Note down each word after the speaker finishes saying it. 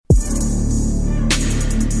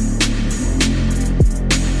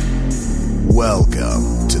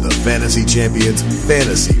Welcome to the Fantasy Champions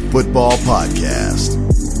Fantasy Football Podcast.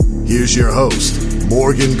 Here's your host,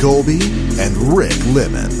 Morgan Colby and Rick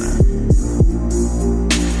Lemon.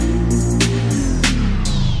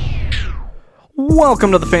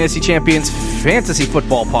 Welcome to the Fantasy Champions Fantasy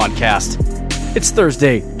Football Podcast. It's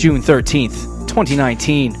Thursday, June 13th,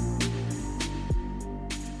 2019.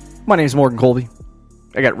 My name is Morgan Colby.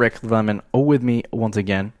 I got Rick Lemon with me once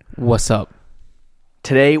again. What's up?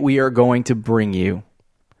 Today we are going to bring you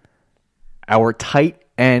our tight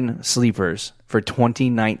end sleepers for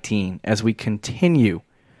 2019 as we continue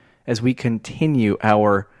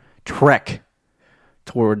our trek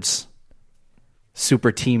towards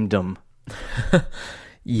super teamdom.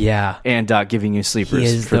 Yeah. And giving you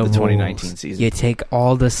sleepers for the 2019 season. You take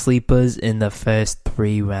all the sleepers in the first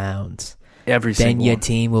 3 rounds. Every single Then your one.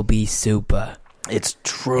 team will be super. It's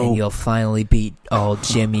true. And you'll finally beat old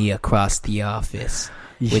Jimmy across the office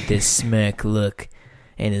with his smirk look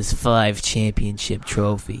and his 5 championship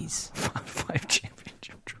trophies. 5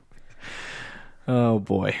 championship trophies. Oh,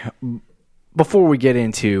 boy. Before we get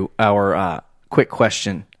into our quick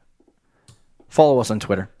question, follow us on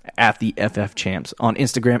Twitter at the FF Champs, on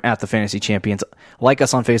Instagram at the Fantasy Champions. Like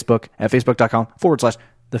us on Facebook at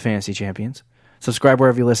facebook.com/the Fantasy Champions. Subscribe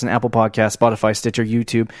wherever you listen, Apple Podcasts, Spotify, Stitcher,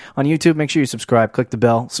 YouTube. On YouTube, make sure you subscribe. Click the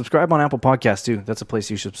bell. Subscribe on Apple Podcasts, too. That's a place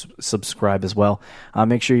you should subscribe as well.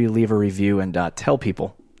 Make sure you leave a review and tell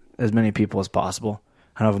people, as many people as possible.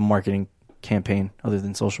 I don't have a marketing campaign other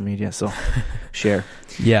than social media, so share.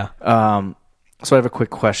 Yeah. So I have a quick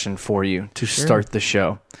question for you to start the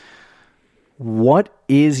show. What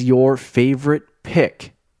is your favorite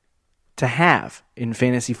pick to have in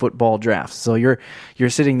fantasy football drafts? So you're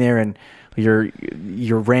sitting there and you're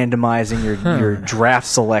randomizing your draft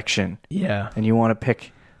selection. Yeah. And you want to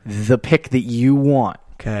pick the pick that you want.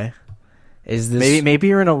 Okay. Is this maybe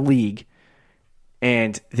you're in a league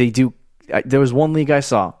and they do there was one league I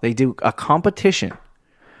saw. They do a competition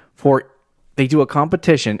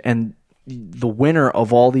and the winner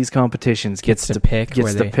of all these competitions gets to pick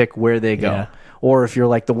where they go. Yeah. Or if you're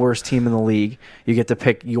like the worst team in the league, you get to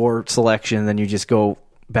pick your selection and then you just go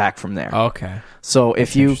back from there. Okay. So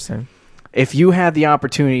if you had the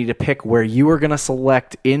opportunity to pick where you were going to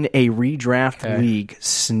select in a redraft league,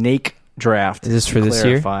 snake draft. Is this for this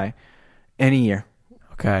year? Any year.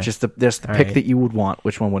 Okay. Just the pick that you would want.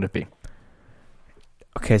 Which one would it be?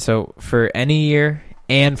 Okay, so for any year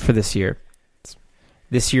and for this year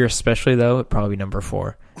especially, though, it'd probably be number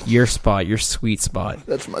 4. Your spot, your sweet spot.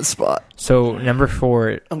 That's my spot. So number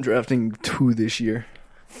 4. I'm drafting 2 this year.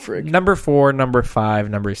 Frig. Number 4, number 5,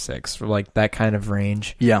 number 6, like that kind of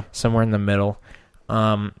range. Yeah. Somewhere in the middle.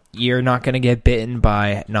 You're not going to get bitten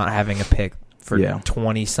by not having a pick for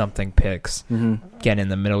 20-something picks. Mm-hmm. Again, in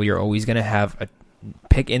the middle, you're always going to have a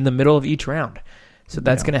pick in the middle of each round. So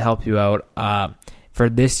that's going to help you out. For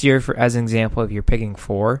this year, as an example, if you're picking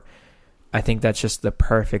 4, I think that's just the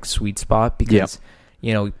perfect sweet spot because,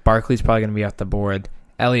 Barkley's probably going to be off the board.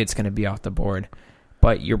 Elliott's going to be off the board.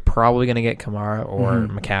 But you're probably going to get Kamara or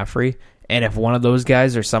McCaffrey. And if one of those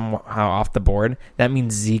guys are somehow off the board, that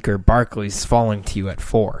means Zeke or Barkley's falling to you at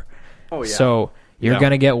 4. Oh, yeah. So you're going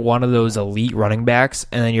to get one of those elite running backs,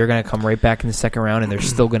 and then you're going to come right back in the second round, and there's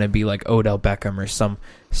still going to be like Odell Beckham or some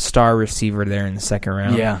star receiver there in the second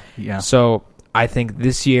round. Yeah. So I think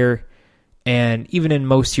this year, and even in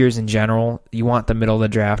most years in general, you want the middle of the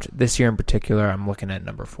draft. This year in particular, I'm looking at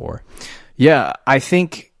number 4. Yeah, I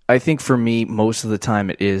think for me, most of the time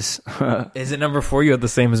it is. Is it number 4? You have the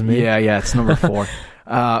same as me? Yeah, it's number 4.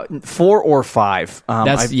 4 or 5.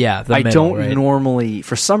 I don't normally,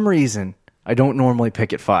 for some reason, I don't normally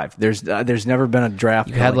pick at 5. There's never been a draft.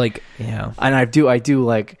 You had and I do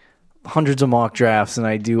like hundreds of mock drafts, and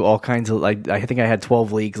I do all kinds of I think I had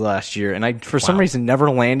 12 leagues last year, and I for some reason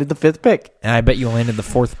never landed the 5th pick. And I bet you landed the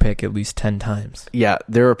 4th pick at least 10 times. Yeah,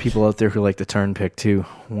 there are people out there who like the turn pick too,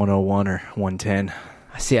 101 or 110.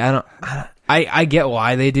 See, I get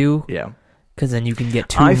why they do. Yeah. Because then you can get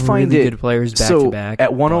 2 really good players back to back.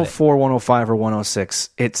 At 104, 105, or 106,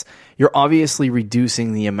 you're obviously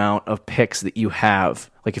reducing the amount of picks that you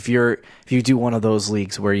have. Like if you do one of those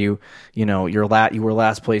leagues where you were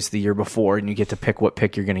last place the year before and you get to pick what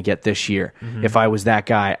pick you're going to get this year. Mm-hmm. If I was that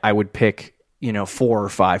guy, I would pick 4 or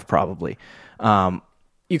 5 probably.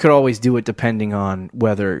 You could always do it depending on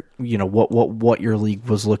whether what your league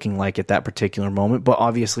was looking like at that particular moment. But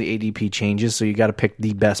obviously ADP changes, so you got to pick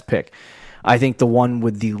the best pick. I think the one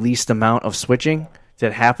with the least amount of switching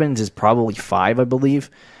that happens is probably 5, I believe.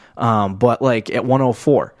 But like at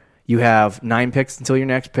 104, you have 9 picks until your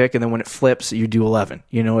next pick, and then when it flips, you do 11.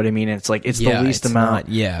 You know what I mean? It's like it's the least amount.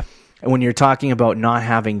 And when you're talking about not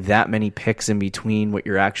having that many picks in between what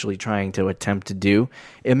you're actually trying to attempt to do,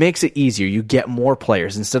 it makes it easier. You get more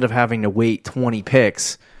players instead of having to wait 20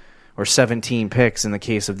 picks or 17 picks in the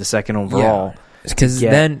case of the second overall. Because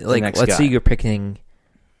then, like, let's say you're picking,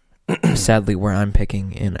 sadly, where I'm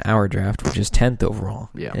picking in our draft, which is 10th overall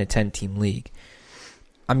in a 10-team league.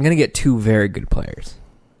 I'm going to get 2 very good players,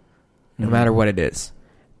 no matter what it is.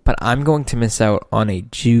 But I'm going to miss out on a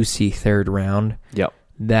juicy third round. Yep.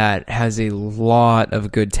 That has a lot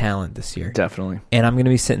of good talent this year. Definitely. And I'm going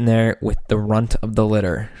to be sitting there with the runt of the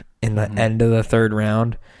litter in the end of the third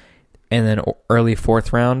round and then early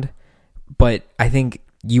fourth round. But I think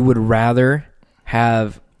you would rather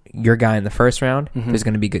have your guy in the first round. There's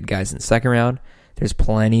going to be good guys in the second round. There's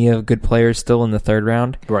plenty of good players still in the third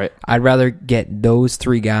round. Right. I'd rather get those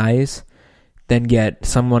 3 guys than get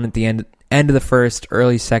someone at the end of the first,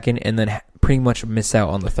 early second, and then pretty much miss out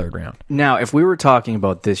on the third round. Now, if we were talking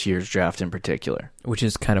about this year's draft in particular, which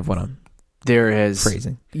is kind of what I'm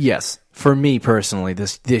phrasing. Yes. For me personally,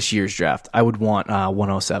 this year's draft, I would want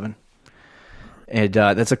 107. And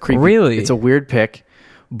that's a creepy. Really? It's a weird pick.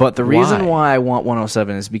 But the reason why I want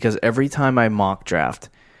 107 is because every time I mock draft,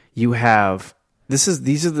 you have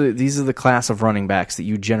these are the class of running backs that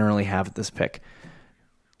you generally have at this pick.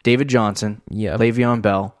 David Johnson, Le'Veon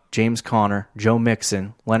Bell, James Conner, Joe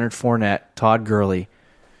Mixon, Leonard Fournette, Todd Gurley.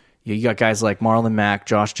 You got guys like Marlon Mack,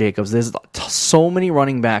 Josh Jacobs. There's so many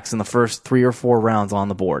running backs in the first 3 or 4 rounds on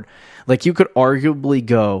the board. Like, you could arguably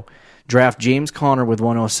go draft James Conner with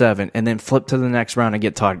 107 and then flip to the next round and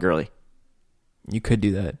get Todd Gurley. You could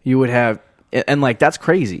do that. You would have, and like, that's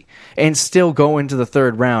crazy. And still go into the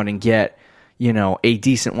third round and get, a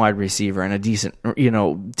decent wide receiver and a decent,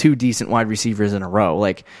 2 decent wide receivers in a row.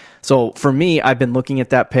 Like, so for me, I've been looking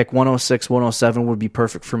at that pick. 106, 107 would be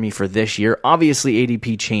perfect for me for this year. Obviously,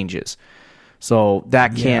 ADP changes, so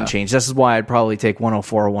that can change. This is why I'd probably take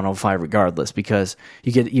 104 or 105 regardless, because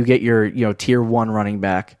you get your tier 1 running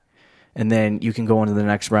back, and then you can go into the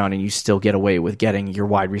next round and you still get away with getting your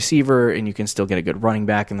wide receiver, and you can still get a good running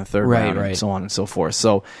back in the third round, and so on and so forth.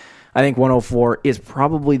 So I think 104 is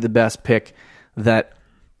probably the best pick that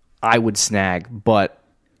I would snag, but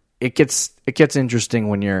it gets interesting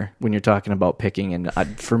when you're talking about picking. And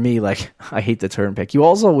for me, like, I hate the turn pick. You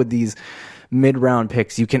also, with these mid-round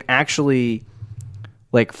picks, you can actually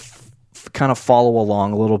like kind of follow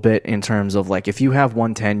along a little bit in terms of, like, if you have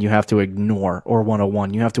 110, you have to ignore, or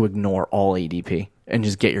 101, you have to ignore all ADP and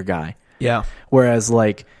just get your guy. Yeah. Whereas,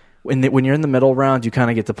 like, when you're in the middle round, you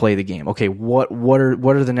kind of get to play the game. Okay, what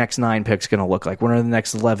are the next 9 picks going to look like? What are the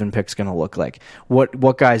next 11 picks going to look like?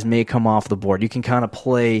 What guys may come off the board? You can kind of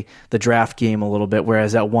play the draft game a little bit.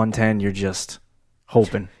 Whereas at 110, you're just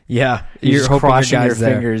hoping. Yeah, you're hoping crossing your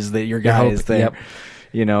fingers that your guy is there. Yep.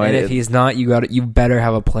 And if he's not, you better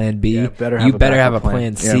have a plan B. Yeah, you better have a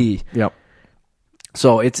plan C. Yep.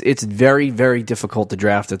 So it's very, very difficult to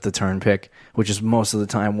draft at the turn pick, which is most of the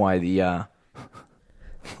time why the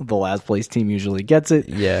last place team usually gets it.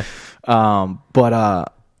 Yeah.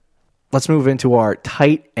 But let's move into our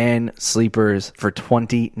tight end sleepers for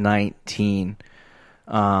 2019.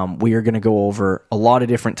 We are going to go over a lot of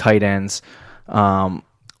different tight ends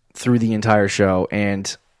through the entire show, and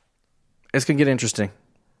it's going to get interesting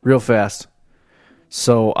real fast.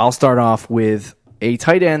 So I'll start off with a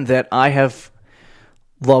tight end that I have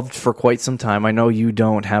loved for quite some time. I know you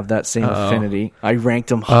don't have that same affinity. I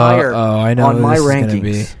ranked him higher on my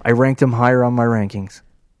rankings. I ranked him higher on my rankings.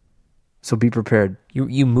 So be prepared.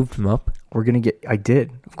 You moved him up? I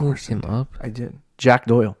did. Of course, him up. I did. Jack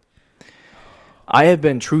Doyle. I have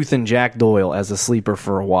been truthing Jack Doyle as a sleeper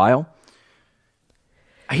for a while.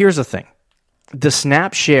 Here's the thing. The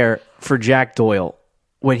snap share for Jack Doyle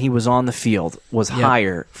when he was on the field was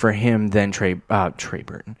higher for him than Trey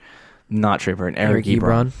Burton. Not Trey Burton, Eric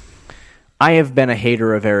Ebron. I have been a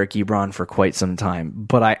hater of Eric Ebron for quite some time,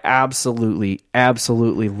 but I absolutely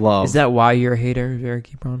love... Is that why you're a hater of Eric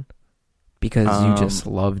Ebron? Because you just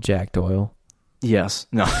love Jack Doyle? Yes.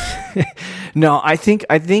 No. No, I think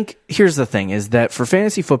here's the thing, is that for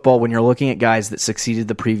fantasy football, when you're looking at guys that succeeded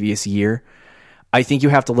the previous year, I think you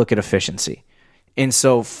have to look at efficiency. And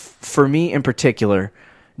so for me in particular,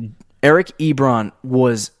 Eric Ebron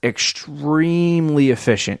was extremely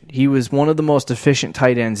efficient. He was one of the most efficient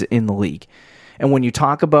tight ends in the league. And when you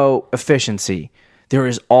talk about efficiency, there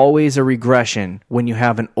is always a regression when you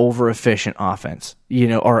have an over-efficient offense,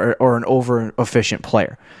 or an over-efficient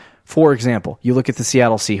player. For example, you look at the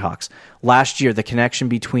Seattle Seahawks. Last year, the connection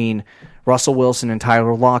between Russell Wilson and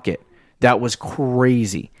Tyler Lockett, that was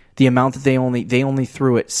crazy. The amount that they only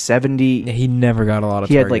threw it 70. He never got a lot of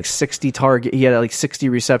He targets. had like 60 He had like 60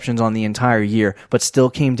 receptions on the entire year, but still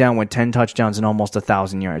came down with 10 touchdowns and almost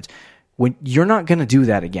 1,000 yards. When you're not going to do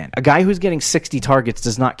that again. A guy who's getting 60 targets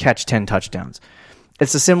does not catch 10 touchdowns.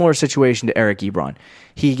 It's a similar situation to Eric Ebron.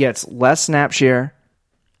 He gets less snap share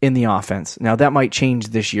in the offense. Now that might change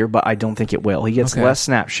this year, but I don't think it will. He gets less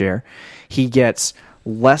snap share. He gets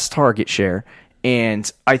less target share.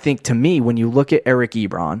 And I think, to me, when you look at Eric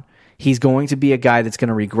Ebron, he's going to be a guy that's going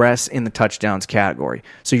to regress in the touchdowns category.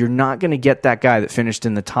 So you're not going to get that guy that finished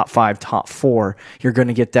in the top 5, top 4. You're going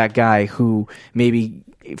to get that guy who maybe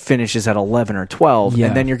finishes at 11 or 12,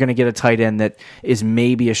 and then you're going to get a tight end that is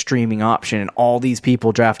maybe a streaming option. And all these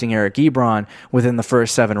people drafting Eric Ebron within the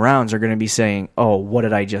first 7 rounds are going to be saying, oh, what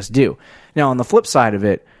did I just do? Now, on the flip side of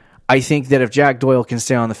it, I think that if Jack Doyle can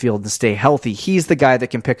stay on the field and stay healthy, he's the guy that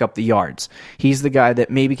can pick up the yards. He's the guy that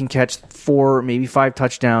maybe can catch 4, maybe 5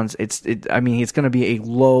 touchdowns. It's going to be a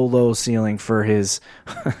low ceiling for his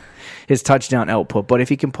his touchdown output. But if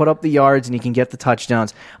he can put up the yards and he can get the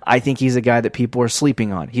touchdowns, I think he's a guy that people are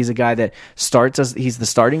sleeping on. He's a guy that he's the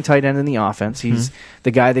starting tight end in the offense. He's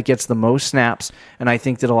the guy that gets the most snaps, and I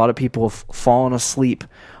think that a lot of people have fallen asleep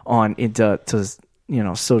on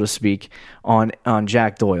so to speak, on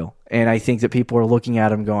Jack Doyle. And I think that people are looking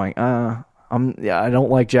at him going, I don't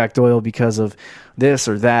like Jack Doyle because of this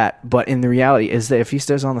or that. But in the reality is that if he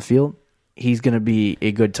stays on the field, he's going to be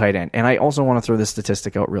a good tight end. And I also want to throw this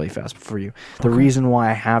statistic out really fast for you. The reason why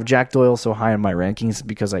I have Jack Doyle so high in my rankings is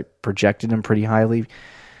because I projected him pretty highly.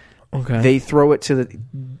 Okay. They throw it to the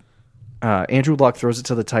Andrew Luck throws it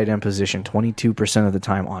to the tight end position 22% of the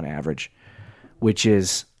time on average, which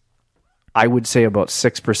is, I would say, about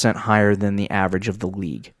 6% higher than the average of the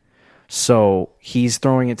league. So he's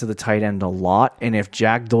throwing it to the tight end a lot, and if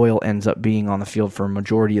Jack Doyle ends up being on the field for a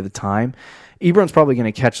majority of the time, Ebron's probably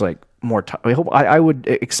going to catch like more. I would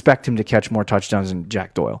expect him to catch more touchdowns than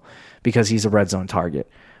Jack Doyle because he's a red zone target.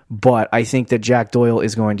 But I think that Jack Doyle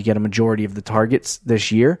is going to get a majority of the targets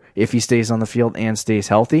this year if he stays on the field and stays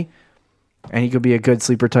healthy, and he could be a good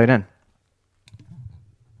sleeper tight end.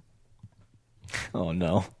 Oh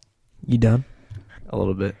no. You done? A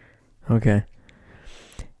little bit. Okay.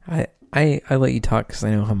 I let you talk because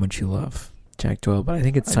I know how much you love Jack Doyle, but I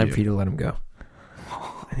think it's time for you to let him go.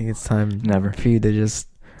 I think it's time for you to just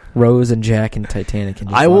Rose and Jack and Titanic. And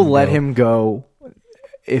just I will let him go.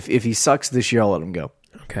 If he sucks this year, I'll let him go.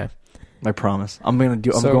 Okay. I promise. I'm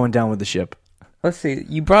going down with the ship. Let's see.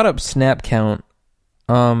 You brought up snap count.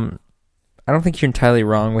 I don't think you're entirely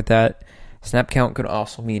wrong with that. Snap count could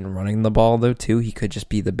also mean running the ball, though, too. He could just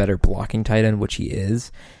be the better blocking tight end, which he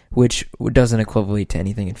is, which doesn't equivalent to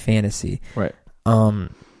anything in fantasy. Right.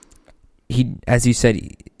 He, as you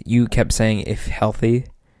said, you kept saying if healthy.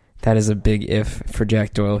 That is a big if for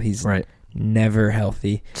Jack Doyle. He's never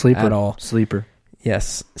healthy at all. Sleeper.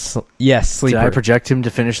 Yes. Yes, sleeper. Did I project him to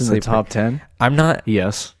finish in the top 10? I'm not.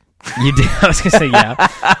 Yes. You did. I was going to say yeah.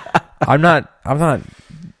 I'm not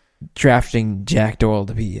drafting Jack Doyle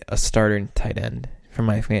to be a starter tight end for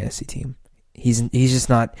my fantasy team. He's just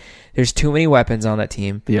not. There's too many weapons on that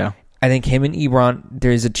team. Yeah. I think him and Ebron,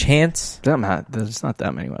 there's a chance. There's not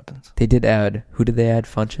that many weapons. They did add. Who did they add?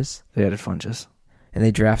 Funchess? They added Funchess. And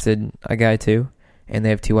they drafted a guy too. And they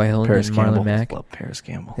have T.Y. Hilton and Marlon Mack. Love Paris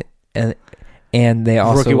Campbell. And they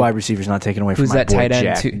also rookie wide receiver's not taken away from my boy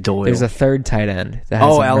Jack Doyle. There's a third tight end that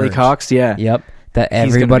has Ali Cox, yeah. Yep. That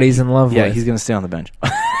everybody's in love with. Yeah, he's going to stay on the bench.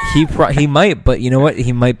 He might, but you know what?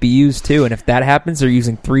 He might be used too. And if that happens, they're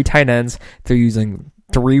using 3 tight ends. They're using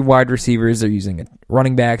 3 wide receivers. They're using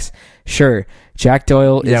running backs. Sure, Jack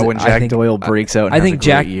Doyle. When Jack Doyle breaks out, and has a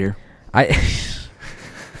great year. I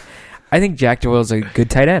think Jack Doyle's a good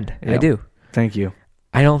tight end. Yep. I do. Thank you.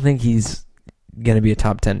 I don't think he's going to be a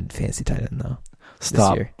top 10 fantasy tight end though.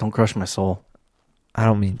 Stop! This year. Don't crush my soul. I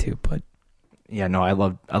don't mean to, but. Yeah, no, I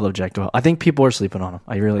love Jack Doyle. I think people are sleeping on him.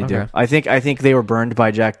 I really do. I think they were burned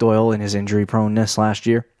by Jack Doyle and his injury proneness last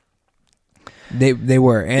year. They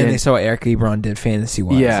were, and they saw what Eric Ebron did fantasy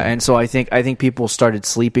wise. Yeah, and so I think people started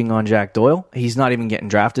sleeping on Jack Doyle. He's not even getting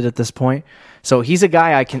drafted at this point. So he's a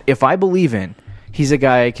guy if I believe in, he's a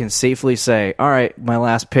guy I can safely say, all right, my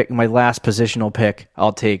last positional pick,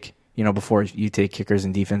 I'll take, before you take kickers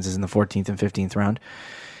and defenses in the 14th and 15th round.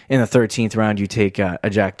 In the 13th round, you take a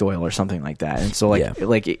Jack Doyle or something like that. And so,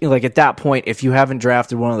 like at that point, if you haven't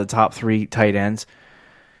drafted one of the top 3 tight ends,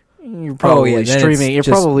 you're probably streaming. You're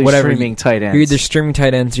probably streaming tight ends. You're either streaming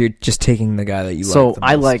tight ends, or you're just taking the guy that you like. So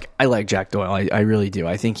I like Jack Doyle. I really do.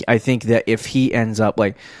 I think that if he ends up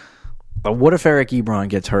what if Eric Ebron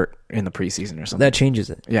gets hurt in the preseason or something? That changes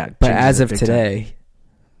it. Yeah, but as of today,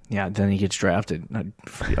 Yeah, then he gets drafted.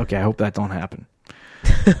 Okay, I hope that don't happen.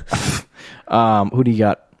 Who do you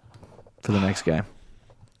got for the next guy?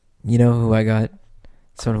 You know who I got?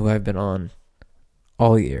 Someone who I've been on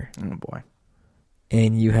all year. Oh, boy.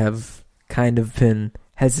 And you have kind of been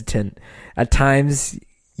hesitant. At times,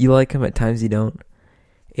 you like him. At times, you don't.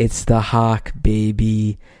 It's the Hawk,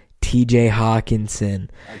 baby. TJ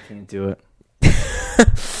Hawkinson. I can't do it.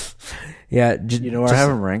 Yeah. You know where I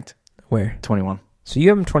have him ranked? Where? 21. So you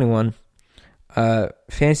have him 21.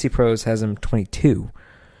 Fantasy Pros has him 22.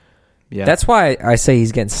 Yeah. That's why I say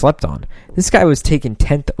he's getting slept on. This guy was taken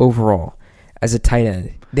 10th overall as a tight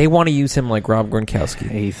end. They want to use him like Rob Gronkowski.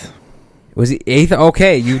 8th. Was he 8th?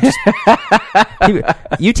 Okay, you just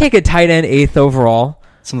you take a tight end 8th overall.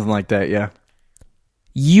 Something like that, yeah.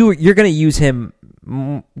 You're going to use him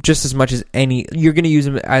just as much as any. You're going to use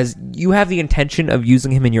him as you have the intention of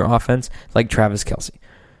using him in your offense, like Travis Kelce.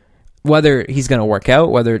 Whether he's going to work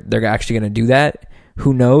out, whether they're actually going to do that,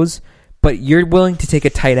 who knows? But you're willing to take a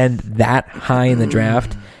tight end that high in the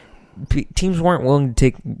draft. Teams weren't willing to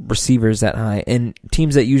take receivers that high, and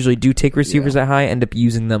teams that usually do take receivers that high end up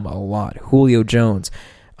using them a lot. Julio Jones,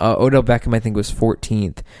 Odell Beckham, I think was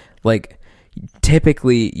 14th. Like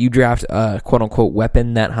typically, you draft a quote unquote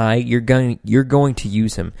weapon that high, you're going to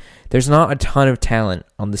use him. There's not a ton of talent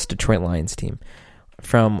on this Detroit Lions team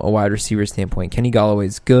from a wide receiver standpoint. Kenny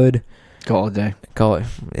Golloway's good. Golladay.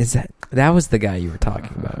 Is that was the guy you were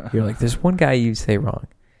talking about? You're like, there's one guy you say wrong.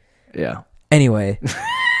 Yeah. Anyway.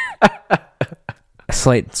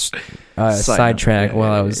 Slight sidetrack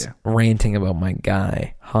while I was ranting about my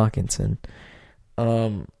guy Hawkinson.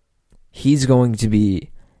 He's going to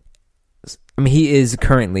be. I mean, he is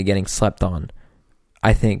currently getting slept on.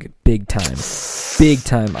 I think big time.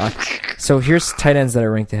 So here's tight ends that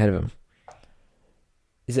are ranked ahead of him.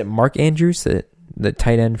 Is it Mark Andrews, the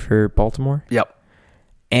tight end for Baltimore? Yep.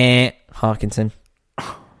 And Hawkinson.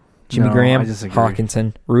 Jimmy Graham,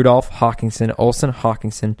 Hawkinson. Rudolph, Hawkinson. Olsen,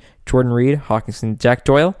 Hawkinson. Jordan Reed, Hawkinson. Jack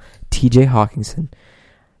Doyle, TJ Hawkinson.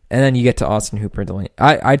 And then you get to Austin Hooper, Delaney.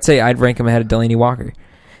 I'd say I'd rank him ahead of Delaney Walker.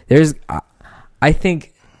 I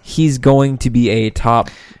think he's going to be a top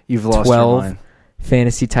 12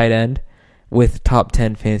 fantasy tight end with top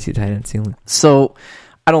 10 fantasy tight end ceiling. So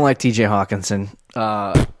I don't like TJ Hawkinson.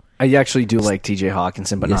 I actually do like TJ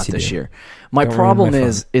Hawkinson, but not this year. My problem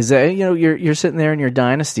is that you're sitting there in your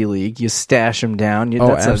dynasty league, you stash him down.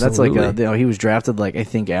 That's like he was drafted like I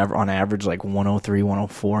think on average like 103,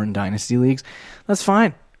 104 in dynasty leagues. That's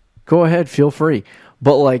fine. Go ahead, feel free.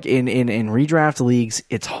 But like in redraft leagues,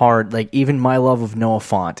 it's hard. Like even my love of Noah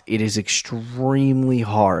Fant, it is extremely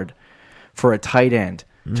hard for a tight end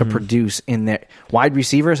to produce in their wide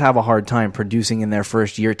receivers have a hard time producing in their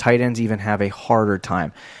first year. Tight ends even have a harder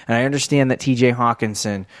time. And I understand that TJ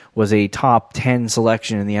Hawkinson was a top 10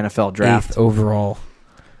 selection in the NFL draft. 8th overall.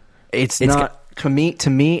 It's not to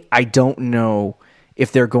me, I don't know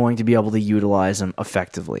if they're going to be able to utilize him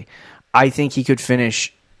effectively. I think he could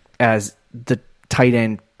finish as the tight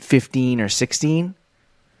end 15 or 16.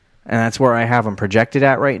 And that's where I have them projected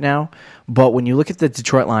at right now. But when you look at the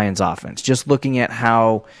Detroit Lions offense, just looking at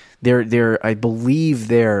how I believe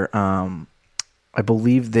their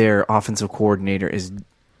offensive coordinator is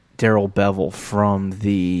Darrell Bevell from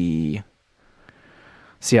the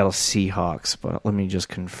Seattle Seahawks. But let me just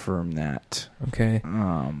confirm that. Okay.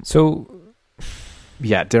 Darrell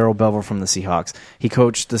Bevell from the Seahawks. He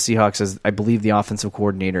coached the Seahawks as, I believe, the offensive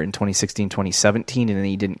coordinator in 2016, 2017, and then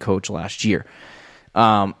he didn't coach last year.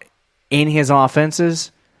 In his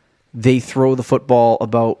offenses, they throw the football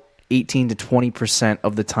about 18 to 20%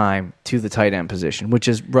 of the time to the tight end position, which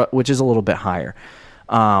is a little bit higher.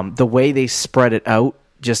 The way they spread it out,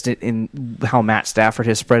 just in how Matt Stafford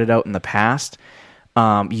has spread it out in the past,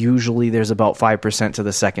 usually there's about 5% to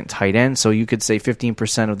the second tight end. So you could say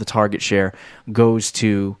 15% of the target share goes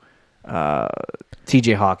to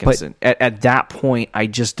TJ Hawkinson. At that point, I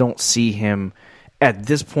just don't see him at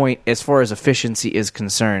this point, as far as efficiency is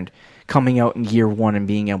concerned, coming out in year one and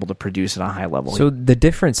being able to produce at a high level. So the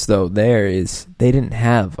difference, though, there is they didn't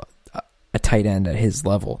have a tight end at his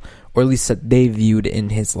level, or at least that they viewed in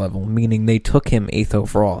his level, meaning they took him 8th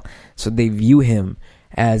overall. So they view him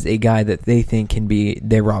as a guy that they think can be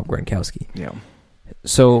their Rob Gronkowski. Yeah.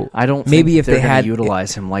 So I don't maybe think if they're they going had to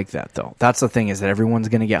utilize him like that, though. That's the thing, is that everyone's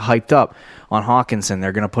going to get hyped up on Hawkinson.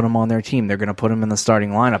 They're going to put him on their team. They're going to put him in the starting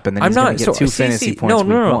lineup, and then he's going to get 2 fantasy points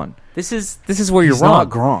week one. This is where you're he's wrong. Not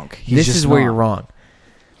Gronk. This is where you're wrong.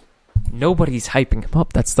 Nobody's hyping him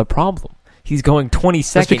up. That's the problem. He's going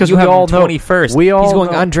 22nd. That's because you we have all him 21st. He's going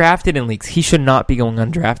undrafted in leagues. He should not be going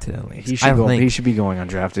undrafted in leagues. He should be going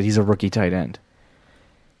undrafted. He's a rookie tight end.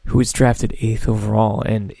 who was drafted 8th overall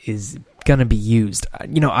and is gonna be used.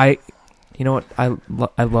 You know what I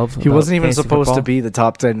love. He wasn't even supposed football? to be the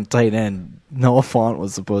top 10 tight end. Noah Fant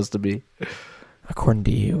was supposed to be. According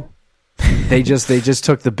to you. They just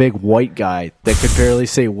took the big white guy that could barely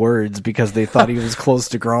say words because they thought he was close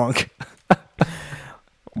to Gronk.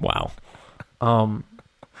 Wow.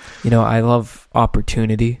 I love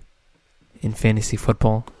opportunity in fantasy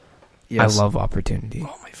football. Yes. I love opportunity.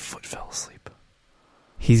 Oh, my foot fell asleep.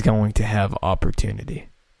 He's going to have opportunity.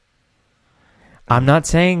 I'm not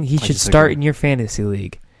saying he should disagree. start in your fantasy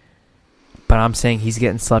league, but I'm saying he's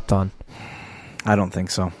getting slept on. I don't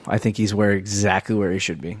think so. I think he's exactly where he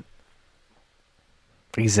should be.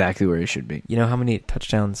 Exactly where he should be. You know how many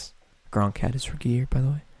touchdowns Gronk had his rookie year, by the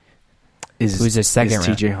way? Who's his second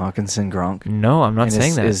round? T.J. Hawkinson Gronk? No, I'm not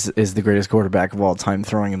saying that. Is the greatest quarterback of all time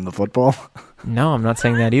throwing him the football? No, I'm not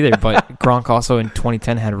saying that either. But Gronk also in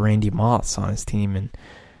 2010 had Randy Moss on his team and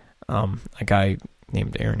a guy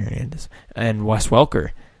named Aaron Hernandez and Wes Welker.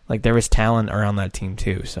 Like, there was talent around that team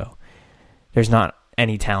too. So there's not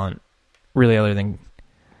any talent really other than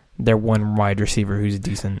their one wide receiver who's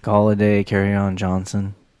decent. Galladay, Kerryon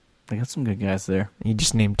Johnson. They got some good guys there. You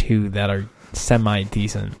just named two that are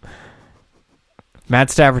semi-decent. Matt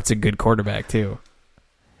Stafford's a good quarterback too.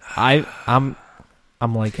 I'm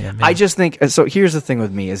liking him. Man. I just think so. Here's the thing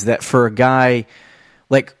with me is that for a guy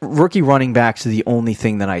like rookie running backs are the only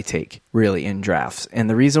thing that I take really in drafts, and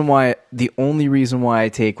the only reason why I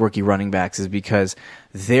take rookie running backs is because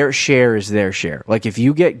their share is their share. Like if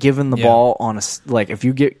you get given the ball on if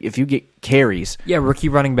you get carries, rookie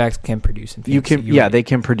running backs can produce. In fantasy. They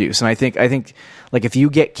can produce, and I think like if you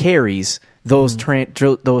get carries. Those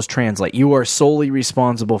translate. You are solely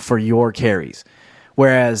responsible for your carries,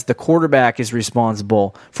 whereas the quarterback is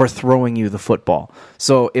responsible for throwing you the football.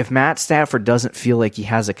 So if Matt Stafford doesn't feel like he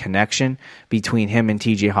has a connection between him and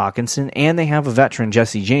T.J. Hawkinson, and they have a veteran,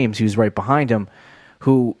 Jesse James, who's right behind him,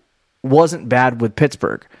 who wasn't bad with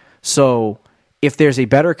Pittsburgh. So if there's a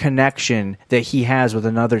better connection that he has with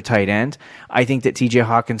another tight end, I think that T.J.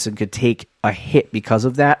 Hawkinson could take a hit because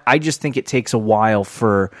of that. I just think it takes a while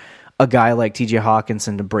for a guy like T.J.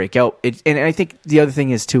 Hawkinson to break out. And I think the other thing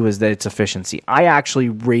is that it's efficiency. I actually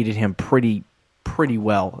rated him pretty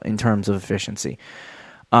well in terms of efficiency.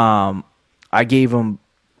 I gave him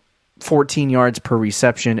 14 yards per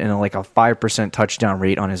reception and like a 5% touchdown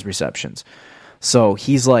rate on his receptions. So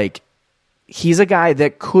he's a guy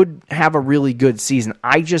that could have a really good season.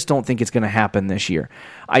 I just don't think it's going to happen this year.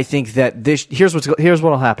 I think that here's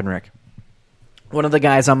what'll happen, Rick. One of the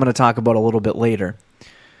guys I'm going to talk about a little bit later.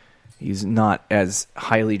 He's not as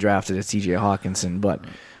highly drafted as T.J. Hawkinson, but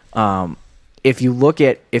if you look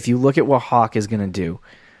at what Hawk is going to do,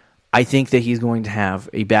 I think that he's going to have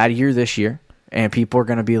a bad year this year, and people are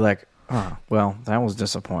going to be like, "Oh, well, that was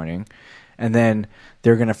disappointing," and then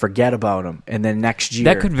they're going to forget about him, and then next year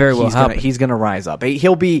that could very well happen. He's going to rise up.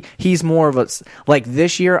 He's more of a like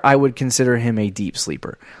this year. I would consider him a deep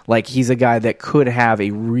sleeper. Like he's a guy that could have a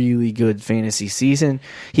really good fantasy season.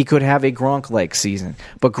 He could have a Gronk-like season,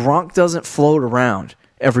 but Gronk doesn't float around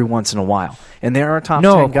every once in a while. And there are top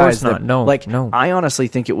 10 guys that I honestly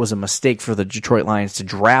think it was a mistake for the Detroit Lions to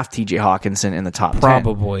draft T.J. Hawkinson in the top 10.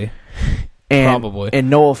 Probably. And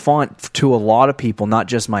Noah Fant, to a lot of people, not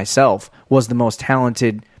just myself, was the most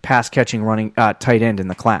talented pass-catching running tight end in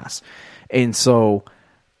the class. And so,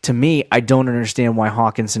 to me, I don't understand why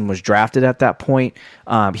Hawkinson was drafted at that point.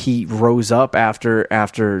 He rose up after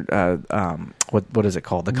what is it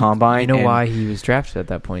called? The Combine. You know why he was drafted at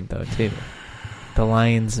that point, though, too? The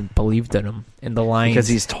Lions believed in him. And the Lions... Because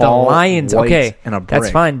he's tall, white, and a brick.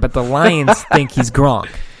 That's fine, but the Lions think he's Gronk.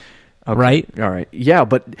 Okay. Right? All right. Yeah,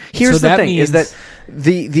 but here's the thing: is that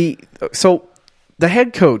the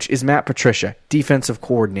head coach is Matt Patricia, defensive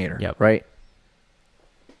coordinator. Yep. Right.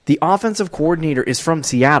 The offensive coordinator is from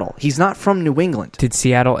Seattle. He's not from New England. Did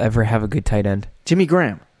Seattle ever have a good tight end? Jimmy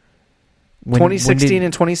Graham. 2016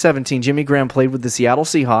 and 2017, Jimmy Graham played with the Seattle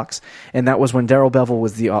Seahawks, and that was when Darrell Bevell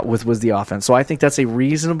was the offense. So I think that's a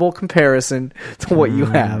reasonable comparison to what you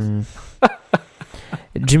have.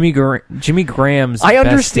 Jimmy Graham's. I understand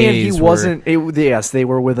best days he wasn't. Yes, they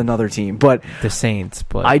were with another team, but the Saints.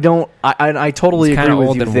 But I don't. I totally agree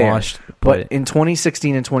with you there. Washed, but in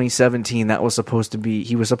 2016 and 2017, that was supposed to be.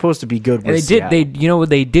 He was supposed to be good. And with Seattle.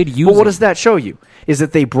 They did use. But what does that show you? Is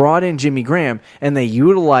that they brought in Jimmy Graham and they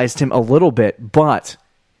utilized him a little bit, but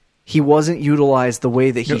he wasn't utilized the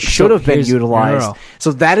way that he should have been utilized. No.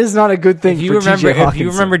 So that is not a good thing. If you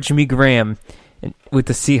remember Jimmy Graham with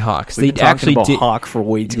the Seahawks, they actually did Hawk for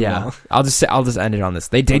way too long. I'll just end it on this.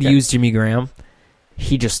 They did use Jimmy Graham.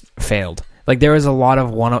 He just failed. Like there was a lot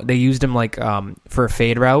of they used him like for a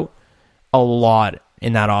fade route a lot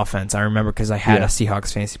in that offense. I remember because I had a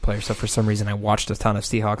Seahawks fantasy player, so for some reason I watched a ton of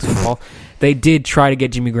Seahawks football. They did try to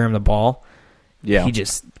get Jimmy Graham the ball. Yeah. He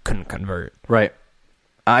just couldn't convert. Right.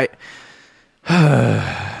 I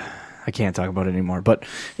can't talk about it anymore. But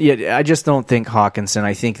yeah, I just don't think Hawkinson.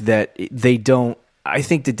 I think that they don't. I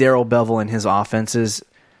think that Darrell Bevell and his offenses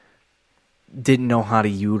didn't know how to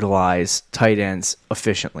utilize tight ends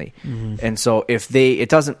efficiently. Mm-hmm. And so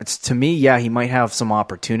to me, yeah, he might have some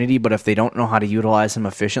opportunity, but if they don't know how to utilize him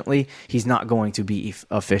efficiently, he's not going to be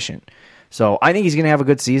efficient. So I think he's going to have a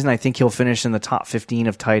good season. I think he'll finish in the top 15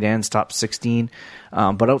 of tight ends, top 16.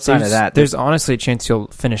 But outside of that, there's honestly a chance he'll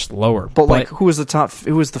finish lower. But like, who was the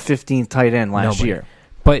 15th tight end last year?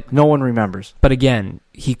 But no one remembers. But again,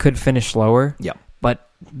 he could finish lower. Yeah. But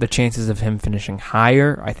the chances of him finishing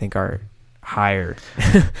higher, I think, are higher.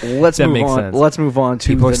 Let's move on. Sense. Let's move on to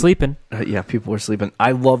people are sleeping. Yeah, people are sleeping.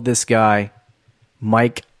 I love this guy,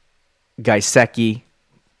 Mike Gesicki.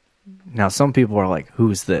 Now, some people are like,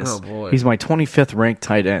 "Who's this?" Oh boy, he's my 25th ranked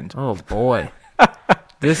tight end. Oh boy,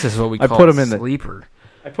 this is what we call a sleeper.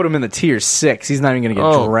 I put him in the tier 6. He's not even going to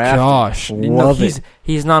get drafted. Oh gosh,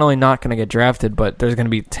 he's not only not going to get drafted, but there's going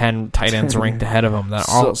to be 10 tight ends ranked ahead of him that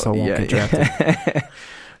also won't get drafted.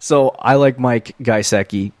 So I like Mike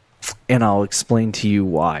Gesicki. And I'll explain to you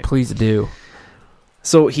why. Please do.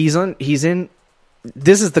 So he's in.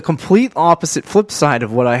 This is the complete opposite flip side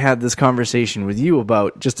of what I had this conversation with you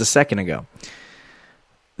about just a second ago.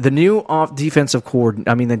 The new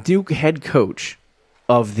the new head coach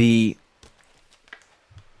of the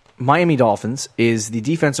Miami Dolphins is the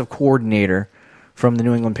defensive coordinator from the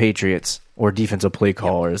New England Patriots, or defensive play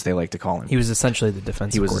caller, as they like to call him. He was essentially the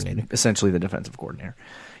defensive coordinator.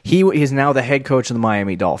 He is now the head coach of the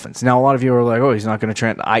Miami Dolphins. Now, a lot of you are like, "Oh, he's not going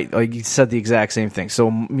to you said the exact same thing. So,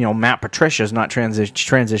 Matt Patricia is not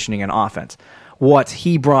transitioning an offense. What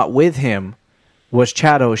he brought with him was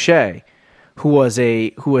Chad O'Shea, who was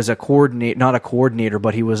a coordinator, not a coordinator,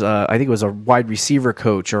 but he was I think it was a wide receiver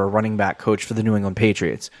coach or a running back coach for the New England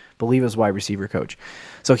Patriots. I believe it was wide receiver coach.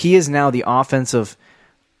 So he is now the offensive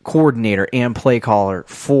coordinator and play caller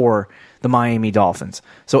for the Miami Dolphins.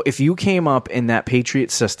 So if you came up in that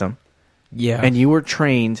Patriot system, and you were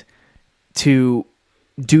trained to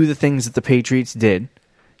do the things that the Patriots did,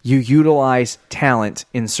 you utilize talent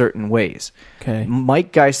in certain ways. Okay.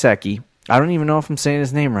 Mike Gesicki, I don't even know if I'm saying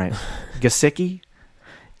his name right. Gesicki?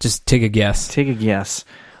 Just take a guess. Take a guess.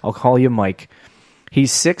 I'll call you Mike.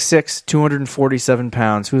 He's 6'6", 247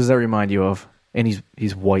 pounds. Who does that remind you of? And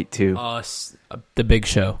he's white too. The Big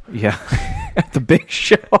Show. Yeah. The Big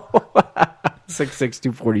Show. 6'6",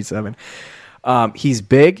 247. He's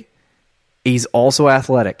big. He's also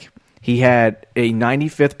athletic. He had a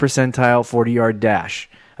 95th percentile 40-yard dash,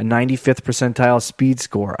 a 95th percentile speed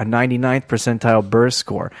score, a 99th percentile burst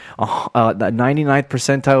score, a 99th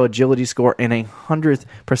percentile agility score, and a 100th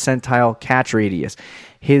percentile catch radius.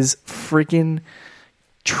 His freaking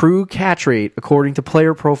true catch rate, according to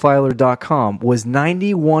playerprofiler.com, was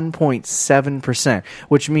 91.7%,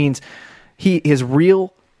 which means his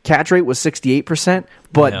real catch rate was 68%,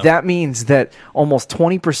 but that means that almost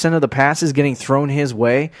 20% of the passes getting thrown his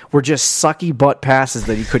way were just sucky butt passes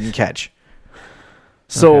that he couldn't catch.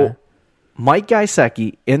 So Mike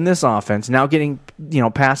Gesicki in this offense, now getting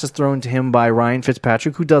passes thrown to him by Ryan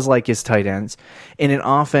Fitzpatrick, who does like his tight ends, in an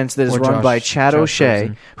offense that is run by Chad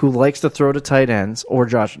O'Shea, who likes to throw to tight ends, or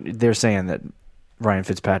Josh. They're saying that Ryan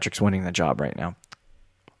Fitzpatrick's winning the job right now.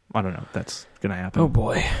 I don't know if that's going to happen. Oh,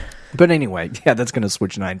 boy. But anyway, that's going to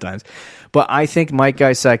switch 9 times. But I think Mike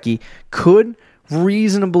Gesicki could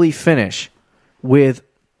reasonably finish with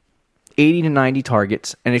 80 to 90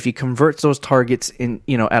 targets, and if he converts those targets in,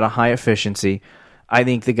 at a high efficiency, I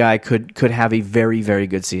think the guy could have a very, very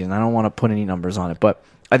good season. I don't want to put any numbers on it, but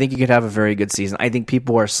I think he could have a very good season. I think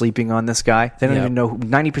people are sleeping on this guy. They don't even know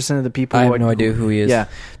 90% of the people. I have no idea who he is. Yeah,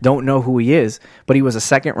 don't know who he is, but he was a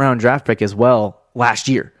second-round draft pick as well last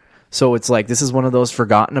year. So it's like this is one of those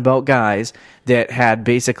forgotten about guys that had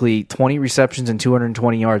basically 20 receptions and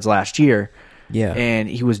 220 yards last year. Yeah. And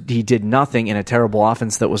he did nothing in a terrible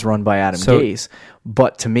offense that was run by Adam Gase.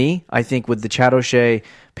 But to me, I think with the Chad O'Shea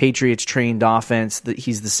Patriots trained offense, that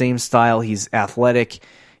he's the same style, he's athletic,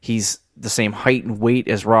 he's the same height and weight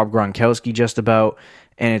as Rob Gronkowski just about.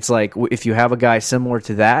 And it's like, if you have a guy similar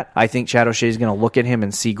to that, I think Chad O'Shea is going to look at him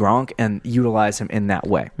and see Gronk and utilize him in that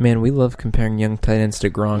way. Man, we love comparing young tight ends to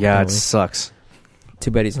Gronk. Yeah, it sucks.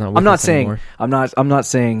 Too bad he's not with us anymore. I'm not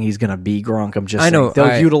saying he's going to be Gronk. I'm just saying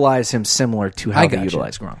they'll utilize him similar to how they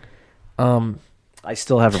utilize Gronk. I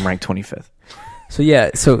still have him ranked 25th. So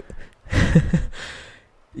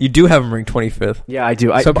You do have him ranked 25th. Yeah, I do.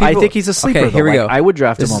 So I think he's a sleeper. Okay, here we go. I would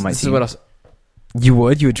draft him on my team. What else? You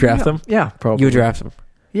would? You would draft him? Yeah, probably. You would draft him.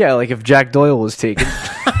 Yeah, like if Jack Doyle was taken.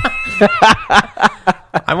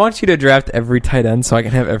 I want you to draft every tight end so I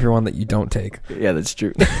can have everyone that you don't take. Yeah, that's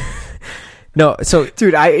true. No, so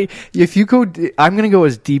dude, if you go, I'm gonna go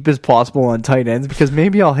as deep as possible on tight ends because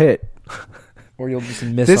maybe I'll hit. Or you'll just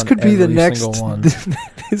miss. This on could be the every next single one.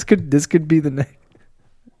 This could be the next.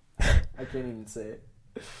 I can't even say it.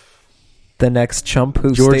 The next chump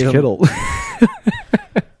who George stayed Kittle.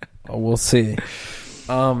 Oh, we'll see.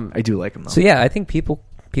 I do like him though. So yeah, I think people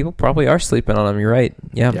probably are sleeping on him. You're right.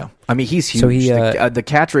 Yeah. Yeah. I mean, he's huge. So he, the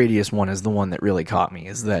catch radius one is the one that really caught me.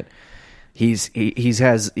 Is that his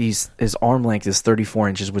arm length is 34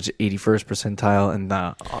 inches, which is 81st percentile, and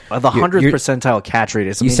the 100th percentile catch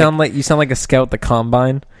radius. You sound like a scout at the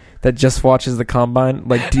combine that just watches the combine,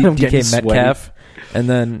 like DK Metcalf, and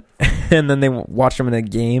then they watch him in a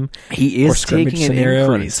game. He is taking an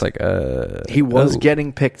increase. It's like he was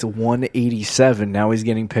getting picked 187. Now he's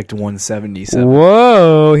getting picked 177.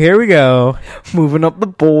 Whoa! Here we go. Moving up the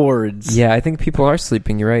boards. Yeah, I think people are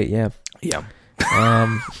sleeping. You're right. Yeah. Yeah.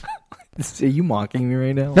 Are you mocking me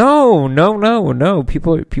right now? No.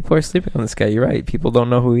 People are sleeping on this guy. You're right. People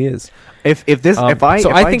don't know who he is. I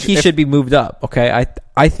think he should be moved up. Okay,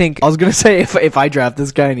 I think I was gonna say if I draft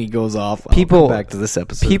this guy and he goes off, I'll come back to this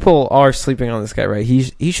episode. People are sleeping on this guy, right?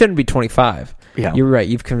 He shouldn't be 25. Yeah, you're right.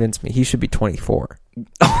 You've convinced me. He should be 24.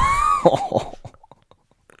 I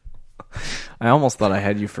almost thought I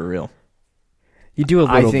had you for real. You do a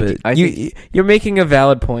little bit. You're making a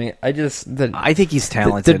valid point. I think he's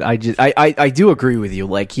talented. I do agree with you.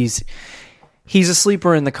 Like he's a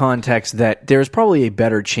sleeper in the context that there's probably a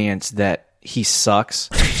better chance that he sucks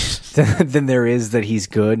than there is that he's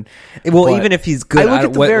good. Well, but even if he's good, I look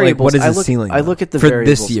at the variables. What is his ceiling? I look at the for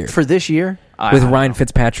variables. This year. For this year, with Ryan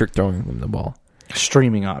Fitzpatrick throwing him the ball,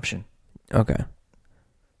 streaming option. Okay.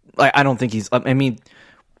 I don't think he's. I mean,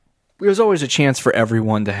 there's always a chance for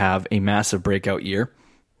everyone to have a massive breakout year.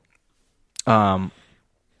 And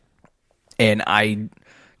I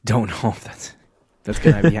don't know if that's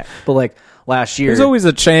gonna be. But like last year, there's always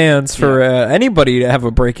a chance for anybody to have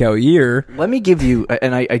a breakout year. Let me give you,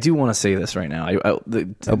 and I do want to say this right now.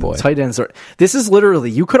 Boy. Tight ends are. This is literally,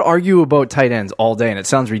 you could argue about tight ends all day, and it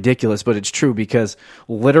sounds ridiculous, but it's true because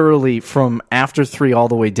literally from after 3 all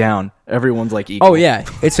the way down, everyone's like equal. Oh yeah,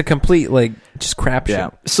 it's a complete just crapshoot. Yeah.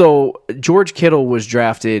 So George Kittle was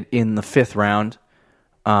drafted in the 5th round.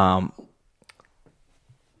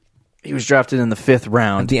 He was drafted in the 5th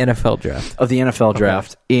round of the NFL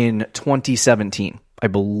draft in 2017. I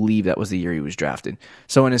believe that was the year he was drafted.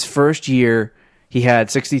 So in his first year, he had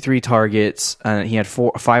 63 targets. He had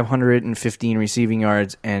 515 receiving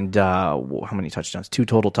yards and how many touchdowns? 2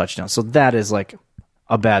 total touchdowns. So that is like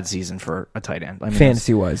a bad season for a tight end. I mean,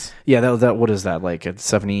 fantasy wise. Yeah, that what is that like at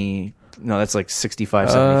 70? No, that's like 65,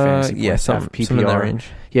 70 fantasy points. Yeah, some PPR. In that range.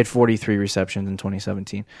 He had 43 receptions in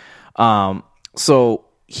 2017. So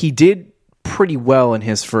he did pretty well in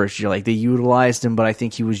his first year. Like they utilized him, but I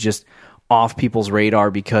think he was just off people's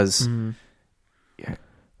radar because.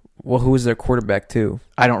 Well, who was their quarterback too?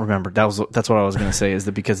 I don't remember. That's what I was going to say. Is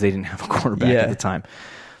that because they didn't have a quarterback at the time?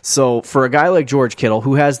 So for a guy like George Kittle,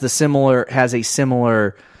 who has a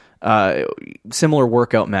similar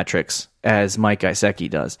workout metrics as Mike Gesicki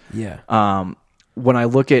does. Yeah. When I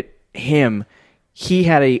look at him, he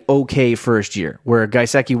had a okay first year where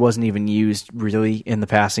Gesicki wasn't even used really in the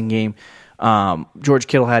passing game. George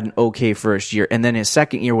Kittle had an okay first year, and then his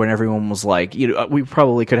second year when everyone was like, we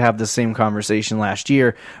probably could have the same conversation last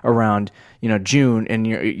year around June,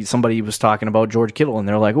 and somebody was talking about George Kittle, and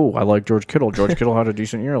they're like, "Oh, I like George Kittle. George Kittle had a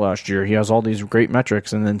decent year last year. He has all these great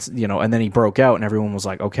metrics," and then and then he broke out, and everyone was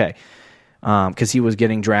like, "Okay," because he was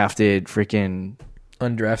getting drafted freaking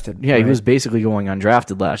undrafted. Yeah, right. He was basically going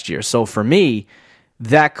undrafted last year. So for me,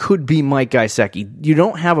 that could be Mike Gesicki. You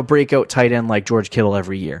don't have a breakout tight end like George Kittle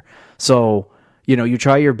every year. So, you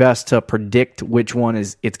try your best to predict which one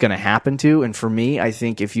it's going to happen to. And for me, I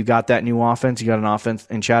think if you got that new offense, you got an offense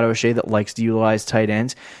in Chad O'Shea that likes to utilize tight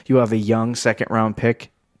ends. You have a young second-round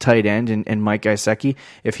pick tight end in Mike Gesicki.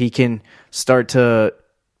 If he can start to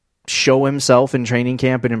show himself in training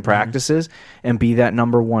camp and in practices and be that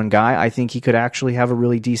number one guy, I think he could actually have a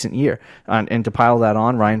really decent year. And to pile that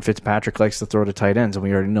on, Ryan Fitzpatrick likes to throw to tight ends, and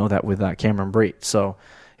we already know that with Cameron Brate. So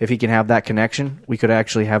if he can have that connection, we could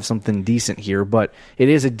actually have something decent here. But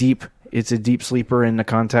it's a deep sleeper in the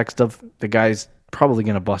context of the guy's probably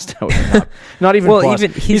going to bust out. Not even bust.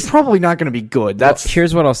 He's probably not going to be good.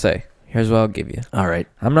 Here's what I'll say. Here's what I'll give you. All right.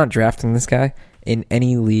 I'm not drafting this guy in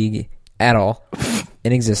any league at all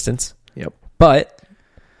in existence. Yep. But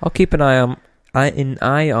I'll keep an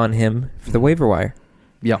eye on him for the waiver wire.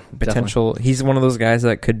 Yeah, Potential. He's one of those guys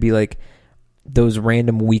that could be like those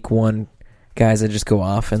random week 1 guys that just go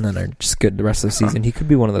off and then are just good the rest of the season. He could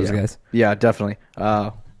be one of those guys. Yeah, definitely.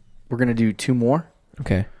 We're gonna do 2 more.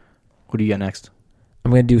 Okay. Who do you got next?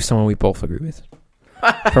 I'm gonna do someone we both agree with.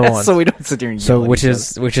 For one. So we don't sit here and So yell at which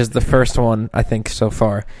each other. is the first one I think so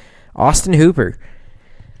far. Austin Hooper.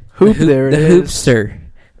 There it the is. hoopster.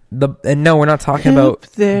 And no, we're not talking about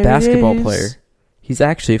there basketball it is. player. He's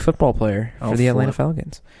actually a football player for the Atlanta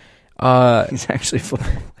Falcons. He's actually a football.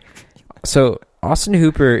 So Austin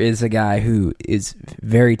Hooper is a guy who is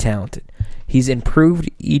very talented. He's improved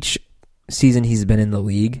each season he's been in the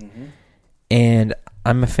league, and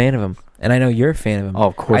I'm a fan of him. And I know you're a fan of him. Oh,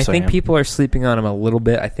 of course I think am. people are sleeping on him a little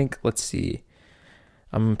bit. I think, let's see.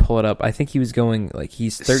 I'm going to pull it up. I think he was going, like,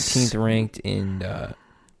 he's 13th ranked in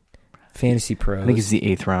Fantasy Pros. I think he's the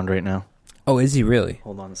 8th round right now. Oh, is he really?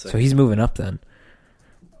 Hold on a second. So he's moving up then.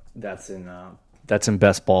 That's in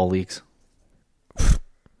best ball leagues.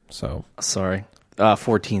 So Sorry,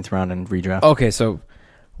 14th round in redraft. okay, so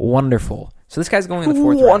wonderful. So this guy's going in the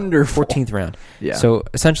 4th Wonderful. round, 14th round. Yeah. So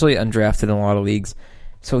essentially undrafted in a lot of leagues.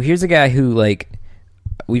 So here's a guy who, like,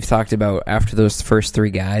 we've talked about after those first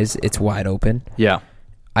 3 guys, it's wide open. Yeah.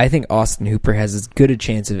 I think Austin Hooper has as good a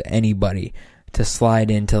chance of anybody to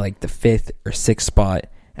slide into, like, the 5th or 6th spot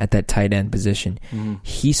at that tight end position. Mm-hmm.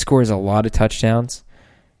 He scores a lot of touchdowns,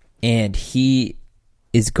 and he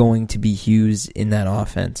is going to be used in that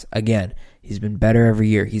offense. Again, he's been better every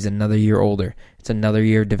year. He's another year older. It's another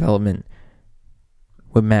year of development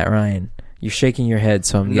with Matt Ryan. You're shaking your head,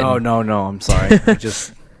 so I'm getting... No. I'm sorry. I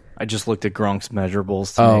just looked at Gronk's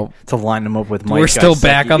measurables to line them up with Mike. We're still Gesicki.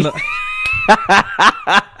 back on the...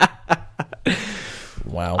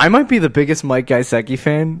 Wow. I might be the biggest Mike Gesicki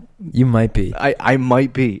fan. You might be. I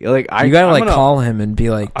might be. Like You gotta call him and be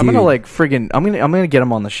like, I'm dude, gonna I'm gonna get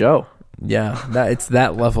him on the show. yeah, it's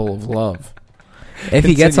that level of love. If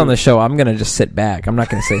he gets on the show, I'm gonna just sit back. I'm not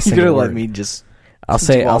gonna say a You're single gonna word. let me just. I'll do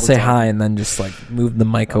say all the time. hi and then just like move the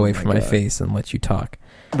mic away my from my God. face and let you talk.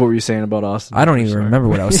 What were you saying about Austin? I don't even Sorry. remember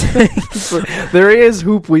what I was saying. There he is,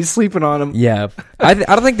 Hoop. We sleeping on him. Yeah, I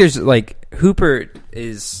don't think there's like Hooper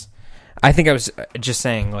is. I think I was just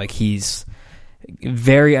saying like he's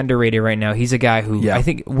very underrated right now. He's a guy who I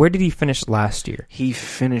think where did he finish last year? He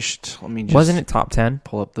finished. Let me just Wasn't it top 10?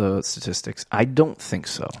 pull up the statistics. I don't think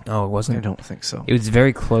so. Oh, it wasn't. I don't think so. It was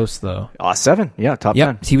very close though. 7. Yeah, top 10.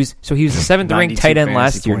 Yep, he was the 7th ranked 92 tight end fantasy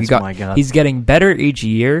last year. points, my God. He's getting better each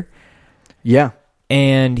year, Yeah.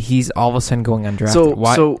 and he's all of a sudden going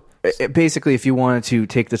undrafted. So basically, if you wanted to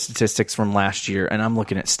take the statistics from last year, and I'm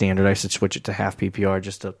looking at standard, I should switch it to half PPR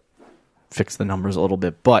just to fix the numbers a little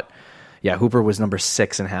bit. But yeah, Hooper was number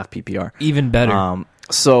 6 in half PPR. even better.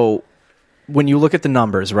 So when you look at the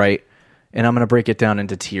numbers, right, and I'm going to break it down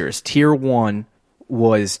into tiers. Tier 1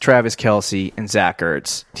 was Travis Kelce and Zach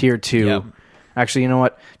Ertz. Tier 2, Yep. actually, you know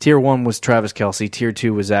what? Tier 1 was Travis Kelce. Tier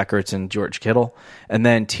 2 was Zach Ertz and George Kittle. And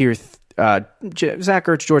then Zach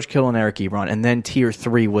Ertz, George Kittle, and Eric Ebron. And then Tier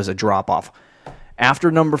 3 was a drop-off.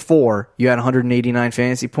 After number 4, you had 189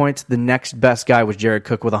 fantasy points. The next best guy was Jared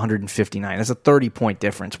Cook with 159. That's a 30-point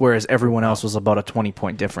difference, whereas everyone else was about a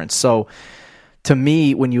 20-point difference. So, to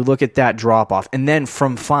me, when you look at that drop-off, and then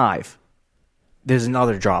from 5, there's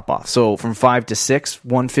another drop-off. So, from 5 to 6,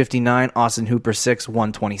 159, Austin Hooper 6,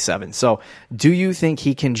 127. So, do you think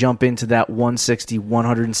he can jump into that 160,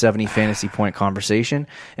 170 fantasy point conversation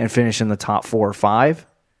and finish in the top 4 or 5?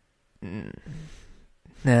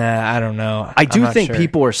 Nah, I don't know. I do I'm not think sure.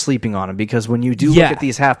 people are sleeping on him because when you do look at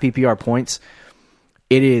these half PPR points,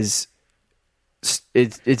 it's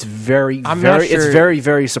very I'm very not sure. it's very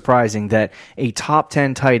very surprising that a top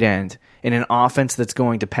 10 tight end in an offense that's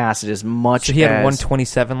going to pass it as much So he had as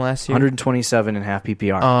 127 last year. 127 in half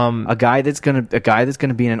PPR. A guy that's gonna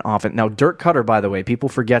be in an offense. Now, Dirk Cutter, by the way, people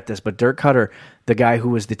forget this, but Dirk Cutter, the guy who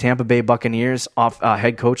was the Tampa Bay Buccaneers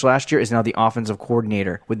head coach last year, is now the offensive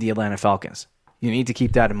coordinator with the Atlanta Falcons. You need to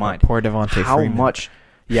keep that in mind. Poor Devontae How Freeman. much?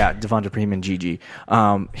 Yeah, Devonta Freeman, GG.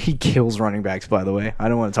 He kills running backs, by the way. I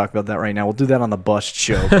don't want to talk about that right now. We'll do that on the Bust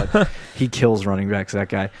show, but he kills running backs, that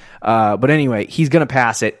guy. But anyway, he's going to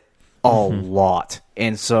pass it a lot.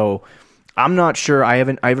 And so I'm not sure. I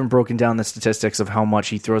haven't broken down the statistics of how much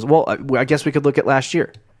he throws. Well, I guess we could look at last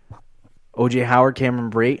year. O.J. Howard, Cameron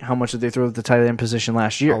Brate, how much did they throw at the tight end position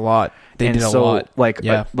last year? A lot. They did a lot. Like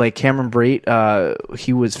Cameron Brate,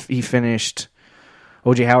 he finished.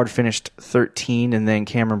 O.J. Howard finished 13, and then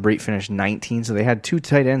Cameron Brate finished 19. So they had 2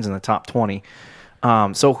 tight ends in the top 20.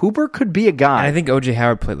 So Hooper could be a guy. And I think O.J.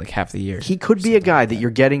 Howard played like half the year. He could be a guy that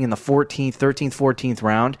you're getting in the 14th, 13th, 14th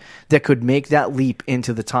round that could make that leap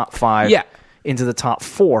into the top 5, into the top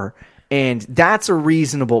 4. And that's a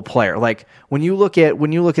reasonable player. Like when you look at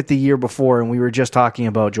the year before, and we were just talking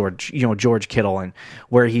about George Kittle and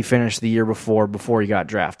where he finished the year before he got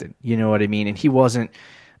drafted. You know what I mean? And he wasn't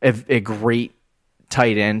a great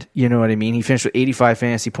tight end. You know what I mean? He finished with 85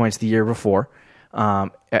 fantasy points the year before,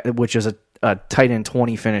 which is a tight end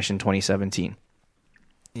 20 finish in 2017.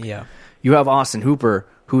 Yeah. You have Austin Hooper,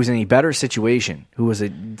 who's in a better situation, who was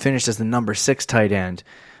finished as the number 6 tight end,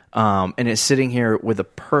 and is sitting here with a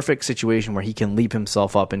perfect situation where he can leap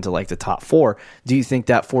himself up into like the top 4. Do you think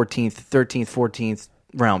that 14th, 13th, 14th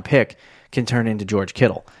round pick can turn into George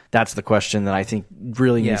Kittle? That's the question that I think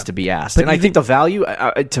really needs to be asked. But I think the value,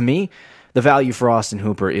 to me, the value for Austin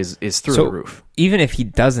Hooper is through the roof. Even if he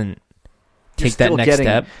doesn't take that next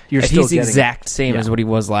step, if he's the exact same as what he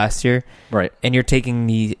was last year, right? And you're taking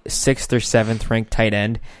the 6th or 7th ranked tight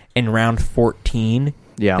end in round 14,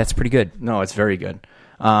 that's pretty good. No, it's very good.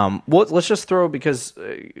 Well, let's just throw, because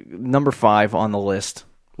number 5 on the list,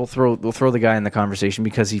 we'll throw the guy in the conversation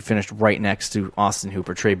because he finished right next to Austin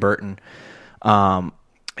Hooper, Trey Burton.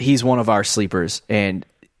 He's one of our sleepers, and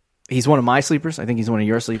he's one of my sleepers. I think he's one of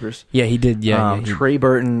your sleepers. Yeah, he did. Trey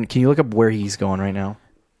Burton. Can you look up where he's going right now?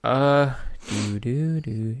 10th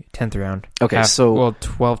round. Okay,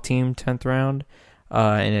 12-team 10th round. In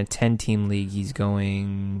a 10-team league, he's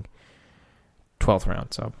going 12th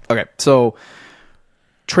round. So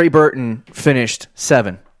Trey Burton finished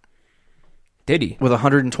 7. Did he? With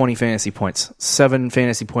 120 fantasy points, 7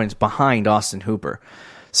 fantasy points behind Austin Hooper.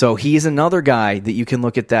 So he's another guy that you can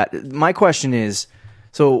look at that. My question is,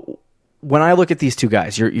 so when I look at these two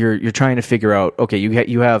guys, you're trying to figure out, okay,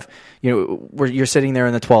 you're sitting there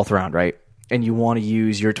in the 12th round, right? And you want to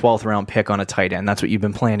use your 12th round pick on a tight end. That's what you've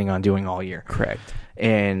been planning on doing all year. Correct.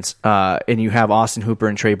 And you have Austin Hooper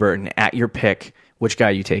and Trey Burton at your pick. Which guy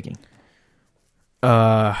are you taking?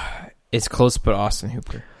 It's close, but Austin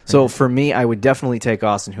Hooper. So for me, I would definitely take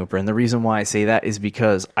Austin Hooper. And the reason why I say that is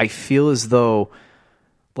because I feel as though,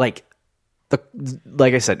 like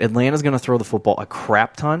I said, Atlanta's going to throw the football a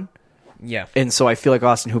crap ton. Yeah. And so I feel like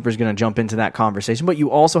Austin Hooper is going to jump into that conversation. But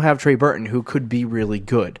you also have Trey Burton, who could be really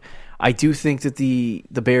good. I do think that the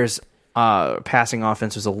Bears' passing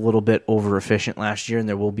offense was a little bit over efficient last year, and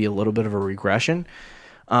there will be a little bit of a regression.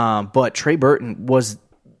 But Trey Burton was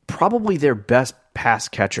probably their best pass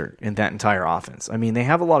catcher in that entire offense. I mean, they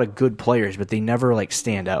have a lot of good players, but they never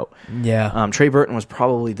stand out. Yeah. Trey Burton was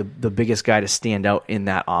probably the biggest guy to stand out in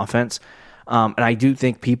that offense. And I do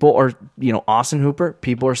think people are, Austin Hooper,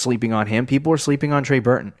 people are sleeping on him. People are sleeping on Trey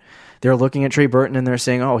Burton. They're looking at Trey Burton and they're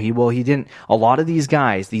saying, oh, he didn't. A lot of these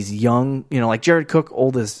guys, these young, like Jared Cook,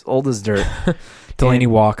 old as dirt. Delaney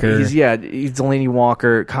Walker. He's Delaney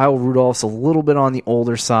Walker. Kyle Rudolph's a little bit on the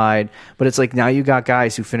older side, but it's like now you got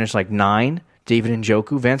guys who finished 9. David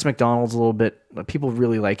Njoku. Vance McDonald's a little bit. People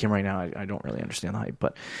really like him right now. I don't really understand the hype,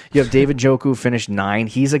 but you have David Njoku finished 9.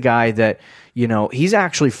 He's a guy that, he's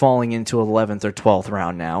actually falling into 11th or 12th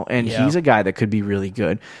round now, and he's a guy that could be really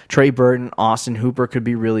good. Trey Burton, Austin Hooper could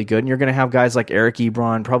be really good, and you're going to have guys like Eric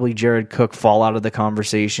Ebron, probably Jared Cook fall out of the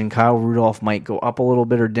conversation. Kyle Rudolph might go up a little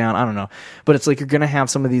bit or down. I don't know. But it's like you're going to have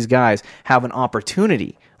some of these guys have an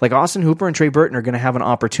opportunity. Like Austin Hooper and Trey Burton are going to have an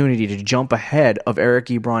opportunity to jump ahead of Eric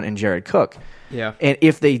Ebron and Jared Cook. Yeah. And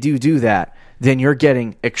if they do that, then you're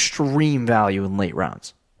getting extreme value in late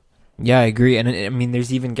rounds. Yeah, I agree. And I mean,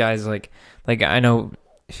 there's even guys like I know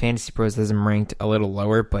Fantasy Pros has them ranked a little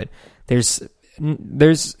lower, but there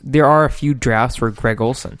are a few drafts where Greg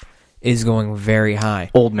Olsen is going very high.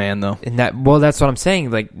 Old man though. And that's what I'm saying.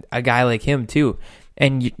 Like a guy like him too.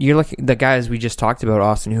 And you're looking the guys we just talked about,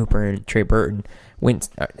 Austin Hooper and Trey Burton,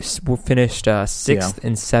 finished 6th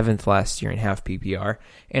and 7th last year in half PPR,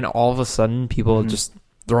 and all of a sudden people are just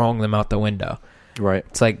throwing them out the window. Right.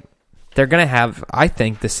 It's like they're going to have, I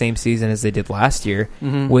think, the same season as they did last year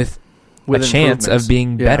with a chance of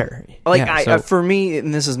being better. For me,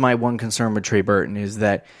 and this is my one concern with Trey Burton, is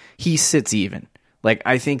that he sits even. Like,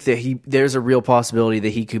 I think that there's a real possibility that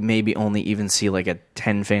he could maybe only even see a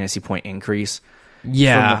 10 fantasy point increase.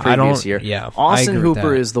 Yeah, from the previous year. Yeah, Austin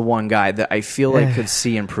Hooper is the one guy that I feel like could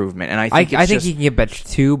see improvement, and I think he can get better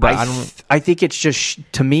too. But I think it's just,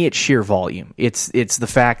 to me, it's sheer volume. It's the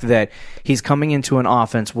fact that he's coming into an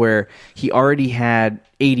offense where he already had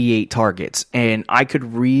 88 targets, and I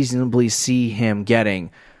could reasonably see him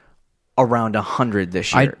getting around 100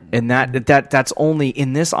 this year. And that's only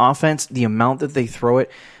in this offense, the amount that they throw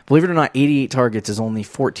it. Believe it or not, 88 targets is only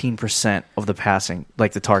 14% of the passing,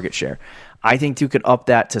 the target share. I think you could up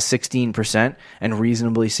that to 16% and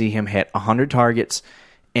reasonably see him hit 100 targets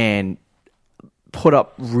and put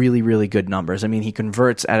up really, really good numbers. I mean, he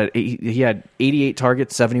converts he had 88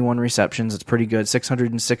 targets, 71 receptions. It's pretty good.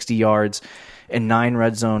 660 yards and 9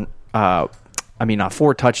 red zone. 4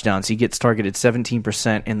 touchdowns. He gets targeted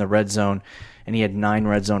 17% in the red zone, and he had 9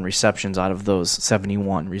 red zone receptions out of those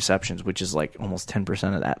 71 receptions, which is like almost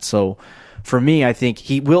 10% of that. So for me, I think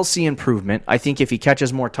he will see improvement. I think if he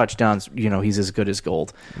catches more touchdowns, he's as good as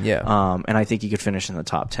gold. Yeah. And I think he could finish in the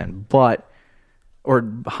top 10, or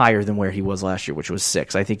higher than where he was last year, which was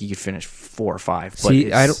 6. I think he could finish 4 or 5. But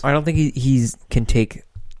see, I don't think he can take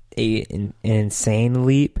an insane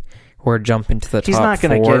leap or jump into the top 4. He's not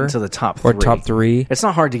going to get into the top 3. Or top 3. It's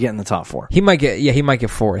not hard to get in the top 4. He might get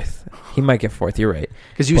 4th. He might get 4th. You're right.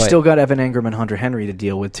 Because still got Evan Ingram and Hunter Henry to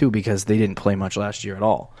deal with too, because they didn't play much last year at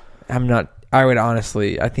all.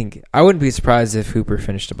 I think I wouldn't be surprised if Hooper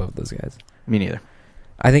finished above those guys. Me neither.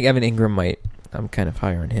 I think Evan Ingram might. I'm kind of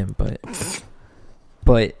higher on him,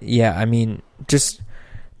 but yeah, I mean, just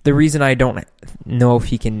the reason I don't know if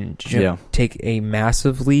he can take a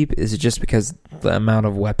massive leap is just because the amount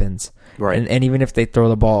of weapons. Right. And even if they throw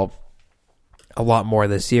the ball a lot more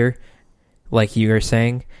this year, like you were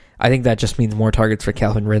saying, I think that just means more targets for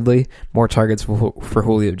Calvin Ridley, more targets for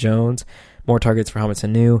Julio Jones, more targets for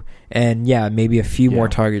Hamilton New, and maybe a few more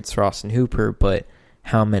targets for Austin Hooper, but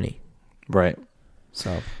how many? Right.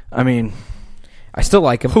 So, I mean, I still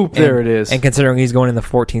like him. There it is. And considering he's going in the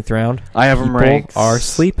 14th round, I have him ranked. Are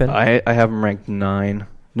sleeping. I have him ranked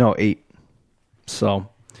 8. So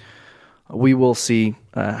we will see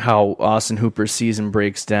how Austin Hooper's season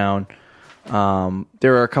breaks down.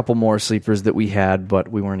 There are a couple more sleepers that we had, but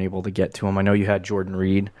we weren't able to get to them. I know you had Jordan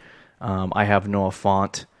Reed. I have Noah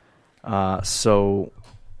Fant. So,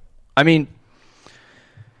 I mean,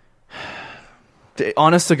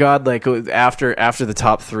 honest to God, like after the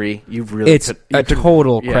top 3, it's a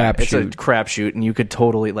crapshoot. It's a crapshoot, and you could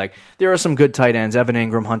totally there are some good tight ends: Evan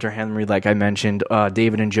Ingram, Hunter Henry, like I mentioned,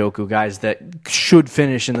 David Njoku, guys that should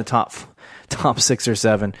finish in the top 6 or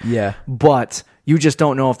 7. Yeah, but you just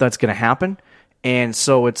don't know if that's going to happen. And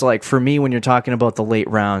so it's like, for me, when you're talking about the late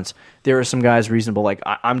rounds, there are some guys reasonable. Like,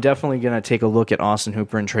 I'm definitely going to take a look at Austin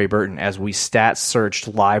Hooper and Trey Burton as we stat searched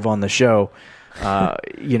live on the show.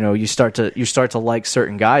 You start to like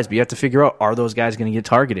certain guys, but you have to figure out, are those guys going to get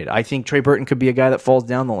targeted? I think Trey Burton could be a guy that falls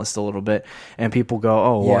down the list a little bit, and people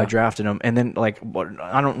go, I drafted him. And then,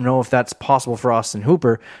 I don't know if that's possible for Austin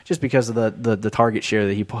Hooper just because of the target share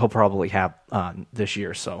that he'll probably have this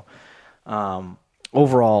year. So,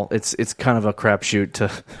 overall, it's kind of a crapshoot to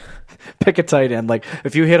pick a tight end. Like,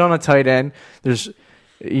 if you hit on a tight end,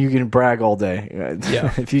 you can brag all day.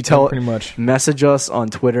 Yeah, if you pretty much message us on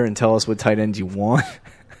Twitter and tell us what tight ends you want.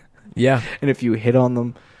 Yeah, and if you hit on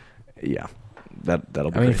them,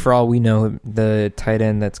 that'll be. I mean, for all we know, the tight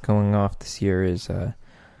end that's going off this year is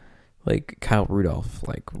Kyle Rudolph.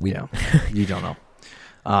 You don't know.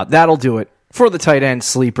 That'll do it for the tight end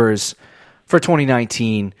sleepers for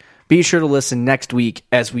 2019. Be sure to listen next week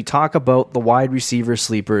as we talk about the wide receiver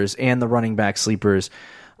sleepers and the running back sleepers.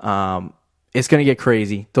 It's going to get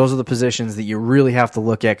crazy. Those are the positions that you really have to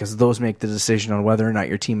look at because those make the decision on whether or not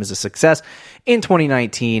your team is a success in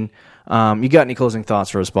 2019. You got any closing thoughts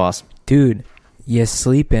for us, boss? Dude, you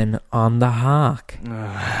sleeping on the Hawk.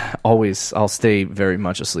 Always. I'll stay very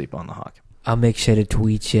much asleep on the Hawk. I'll make sure to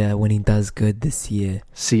tweet you when he does good this year.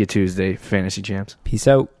 See you Tuesday, Fantasy Champs. Peace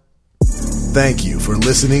out. Thank you for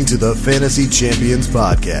listening to the Fantasy Champions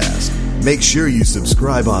Podcast. Make sure you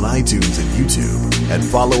subscribe on iTunes and YouTube and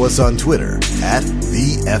follow us on Twitter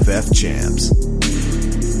 @TheFFChamps.